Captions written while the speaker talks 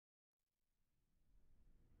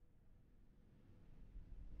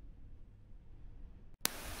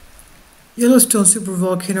Yellowstone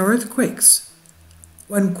Supervolcano earthquakes.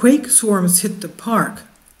 When quake swarms hit the park,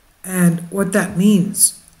 and what that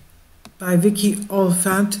means, by Vicky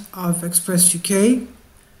Oliphant of Express UK,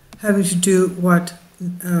 having to do what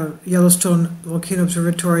Yellowstone Volcano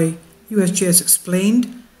Observatory USGS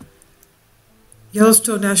explained.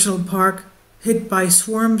 Yellowstone National Park hit by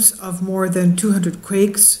swarms of more than 200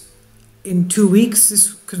 quakes in 2 weeks.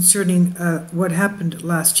 This concerning what happened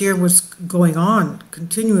last year was going on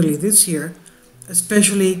continually this year,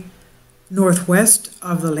 especially northwest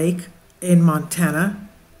of the lake in Montana.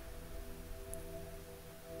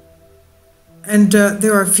 And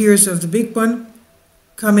there are fears of the big one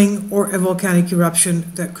coming or a volcanic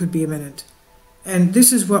eruption that could be imminent. And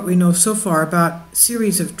this is what we know so far about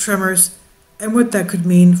series of tremors and what that could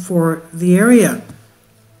mean for the area.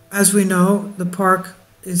 As we know, the park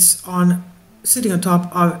is sitting on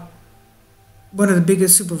top of one of the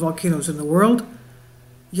biggest supervolcanoes in the world,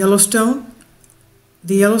 Yellowstone.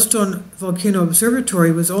 The Yellowstone Volcano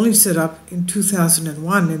Observatory was only set up in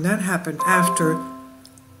 2001, and that happened after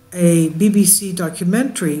a BBC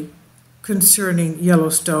documentary concerning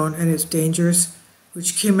Yellowstone and its dangers,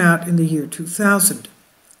 which came out in the year 2000,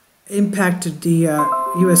 impacted the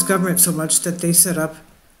US government so much that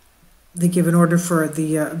they gave an order for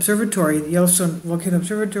the observatory, the Yellowstone Volcano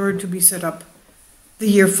Observatory, to be set up the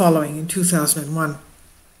year following in 2001.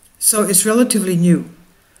 So it's relatively new,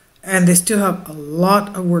 and they still have a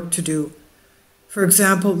lot of work to do. For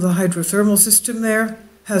example, the hydrothermal system there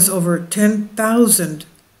has over 10,000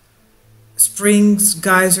 springs,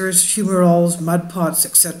 geysers, fumaroles, mud pots,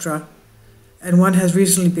 etc. And one has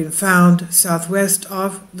recently been found southwest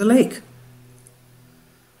of the lake.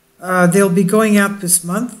 They'll be going out this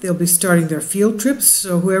month. They'll be starting their field trips.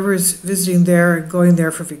 So whoever is visiting there, going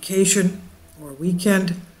there for vacation or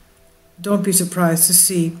weekend, don't be surprised to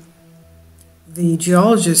see the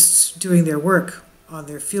geologists doing their work on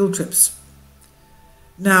their field trips.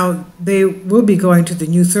 Now, they will be going to the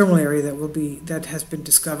new thermal area that has been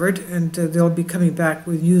discovered, and they'll be coming back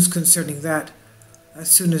with news concerning that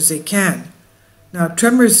as soon as they can. Now,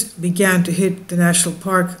 tremors began to hit the national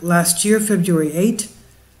park last year, February 8,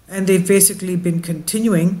 and they've basically been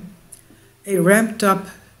continuing. It ramped up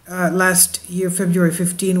last year, February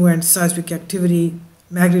 15, when seismic activity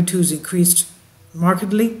magnitudes increased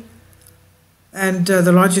markedly, and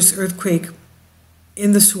the largest earthquake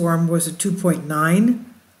in the swarm was a 2.9.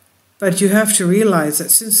 But you have to realize that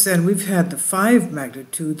since then we've had the 5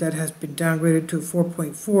 magnitude that has been downgraded to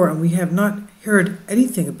 4.4, and we have not heard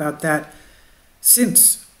anything about that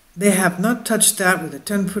since. They have not touched that with a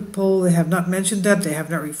 10-foot pole. They have not mentioned that. They have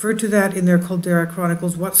not referred to that in their Caldera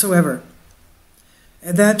Chronicles whatsoever.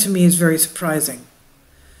 And that to me is very surprising.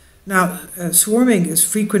 Now, swarming is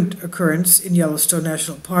frequent occurrence in Yellowstone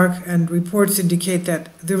National Park, and reports indicate that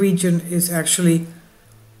the region is actually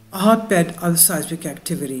a hotbed of seismic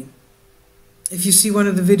activity. If you see one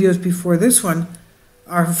of the videos before this one,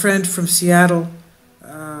 our friend from Seattle,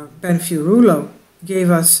 Ben Fiorulo, gave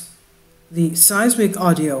us the seismic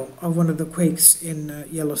audio of one of the quakes in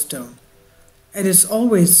Yellowstone. And it's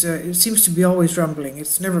always, it seems to be always rumbling.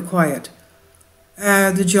 It's never quiet.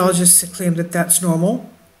 The geologists claim that that's normal.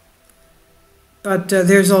 But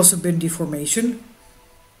there's also been deformation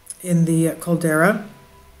in the caldera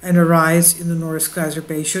and a rise in the Norris Geyser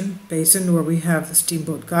Basin, where we have the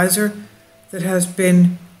Steamboat Geyser that has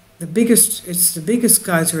been the biggest, it's the biggest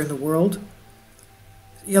geyser in the world.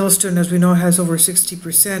 Yellowstone, as we know, has over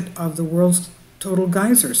 60% of the world's total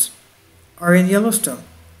geysers are in Yellowstone.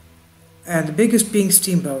 And the biggest being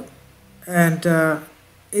Steamboat. And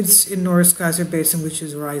it's in Norris Geyser Basin, which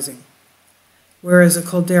is rising, whereas the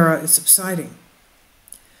caldera is subsiding.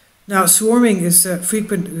 Now, swarming is a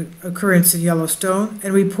frequent occurrence in Yellowstone,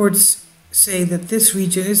 and reports say that this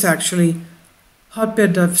region is actually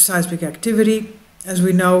hotbed of seismic activity. As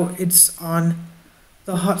we know, it's on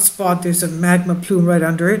the hot spot. There's a magma plume right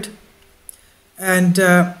under it. And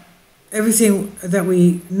everything that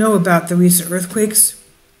we know about the recent earthquakes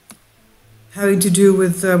having to do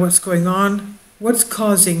with what's going on, what's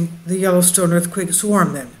causing the Yellowstone earthquake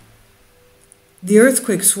swarm then? The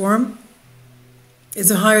earthquake swarm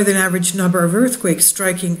is a higher than average number of earthquakes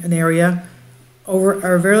striking an area over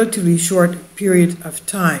a relatively short period of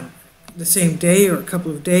time, the same day or a couple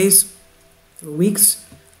of days or weeks.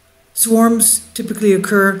 Swarms typically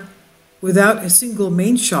occur without a single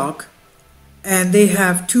main shock, and they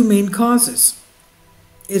have 2 main causes.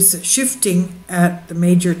 It's shifting at the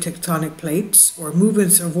major tectonic plates, or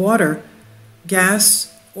movements of water,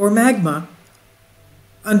 gas, or magma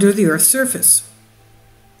under the Earth's surface.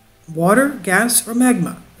 Water, gas, or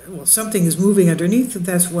magma. Well, something is moving underneath, and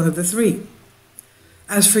that's one of the 3.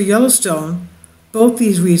 As for Yellowstone, both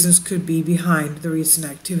these reasons could be behind the recent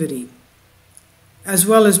activity. As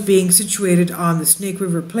well as being situated on the Snake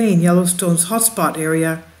River Plain, Yellowstone's hotspot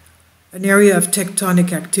area, an area of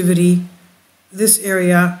tectonic activity, this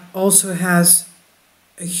area also has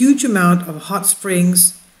a huge amount of hot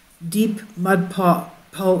springs, deep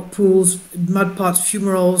pools, mud pots,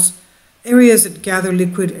 fumaroles, areas that gather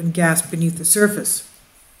liquid and gas beneath the surface.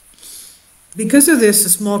 Because of this, the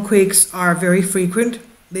small quakes are very frequent.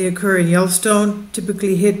 They occur in Yellowstone,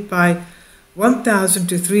 typically hit by 1,000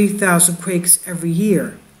 to 3,000 quakes every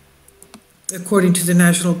year, according to the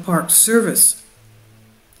National Park Service.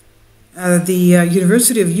 The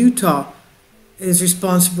University of Utah is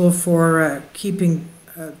responsible for keeping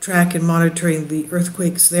track and monitoring the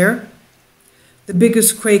earthquakes there. The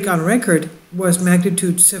biggest quake on record was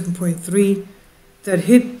magnitude 7.3 that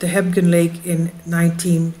hit the Hebgen Lake in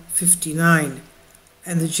 1959.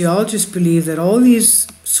 And the geologists believe that all these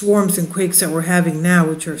swarms and quakes that we're having now,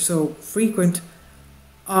 which are so frequent,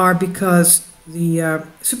 are because the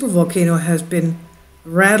supervolcano has been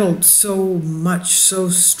rattled so much, so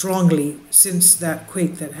strongly since that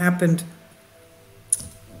quake that happened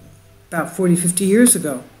about 40, 50 years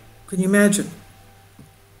ago. Can you imagine?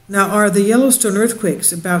 Now, are the Yellowstone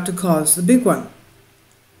earthquakes about to cause the big one?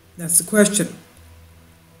 That's the question.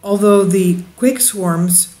 Although the quake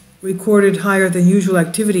swarms recorded higher than usual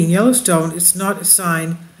activity in Yellowstone, it's not a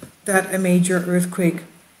sign that a major earthquake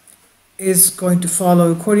is going to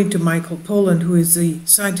follow, according to Michael Pollan, who is the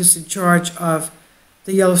scientist in charge of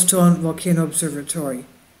the Yellowstone Volcano Observatory.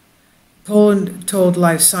 Pollan told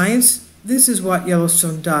Life Science, "This is what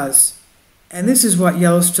Yellowstone does, and this is what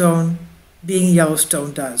Yellowstone, being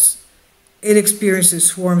Yellowstone, does. It experiences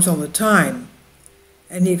swarms all the time."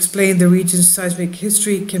 And he explained the region's seismic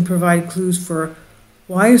history can provide clues for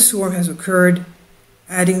why a swarm has occurred,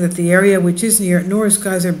 adding that the area, which is near Norris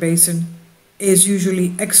Geyser Basin, is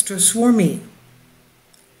usually extra swarmy.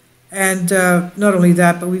 And not only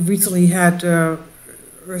that, but we've recently had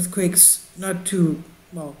earthquakes they're not too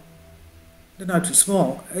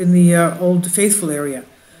small, in the Old Faithful area.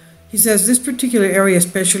 He says this particular area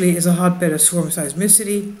especially is a hotbed of swarm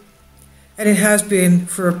seismicity, and it has been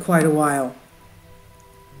for quite a while.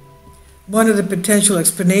 One of the potential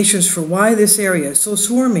explanations for why this area is so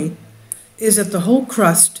swarmy is that the whole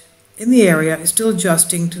crust in the area is still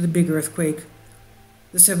adjusting to the big earthquake,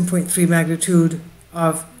 the 7.3 magnitude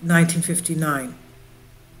of 1959.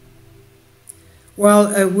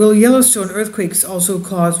 Well, will Yellowstone earthquakes also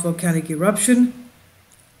cause volcanic eruption?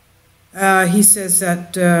 He says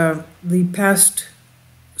that the past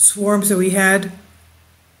swarms that we had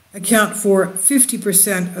account for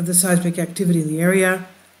 50% of the seismic activity in the area,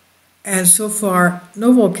 and so far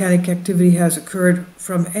no volcanic activity has occurred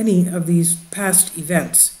from any of these past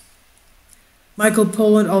events. Michael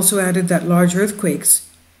Pollan also added that large earthquakes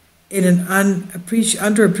is an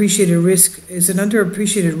underappreciated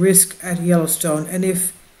risk at Yellowstone, and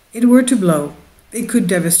if it were to blow, it could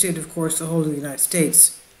devastate, of course, the whole of the United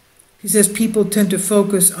States. He says people tend to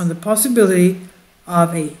focus on the possibility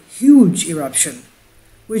of a huge eruption,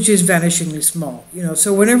 which is vanishingly small.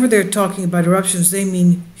 So whenever they're talking about eruptions, they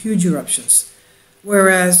mean huge eruptions.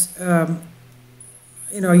 Whereas,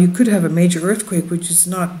 you could have a major earthquake, which is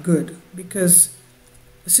not good, because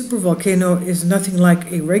a supervolcano is nothing like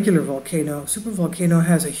a regular volcano. Supervolcano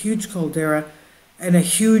has a huge caldera and a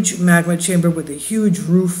huge magma chamber with a huge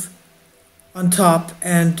roof on top,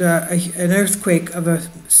 and an earthquake of a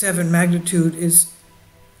 7 magnitude is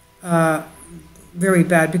very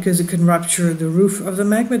bad because it can rupture the roof of the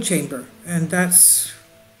magma chamber, and that's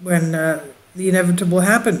when the inevitable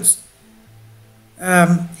happens.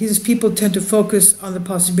 He says people tend to focus on the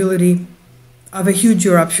possibility of a huge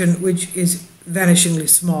eruption, which is vanishingly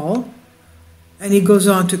small, and he goes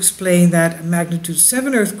on to explain that a magnitude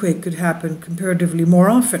 7 earthquake could happen comparatively more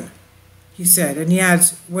often, he said, and he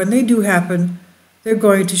adds, when they do happen, they're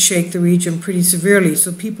going to shake the region pretty severely,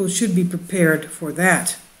 so people should be prepared for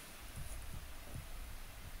that.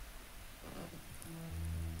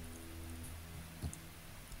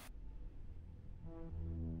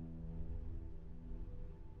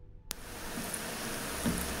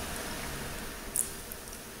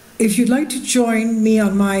 If you'd like to join me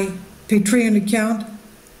on my Patreon account,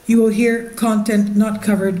 you will hear content not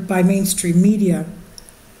covered by mainstream media.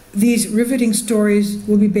 These riveting stories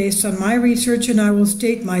will be based on my research, and I will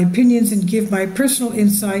state my opinions and give my personal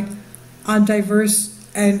insight on diverse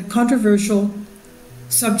and controversial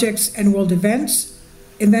subjects and world events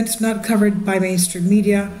not covered by mainstream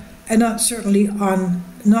media, and not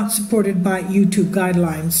supported by YouTube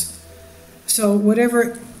guidelines. So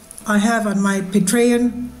whatever I have on my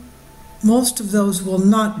Patreon, most of those will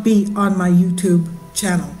not be on my YouTube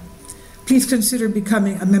channel. Please consider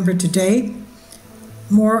becoming a member today.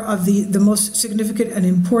 More of the most significant and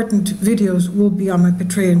important videos will be on my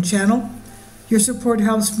Patreon channel. Your support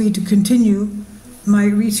helps me to continue my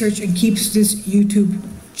research and keeps this YouTube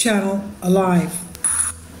channel alive.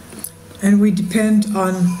 And we depend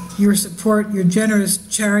on your support, your generous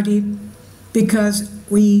charity, because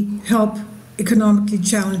we help economically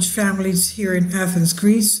challenged families here in Athens,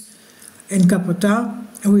 Greece, in Kapota,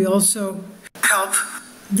 and we also help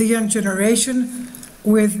the young generation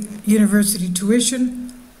with university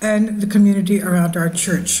tuition and the community around our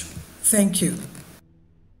church. Thank you.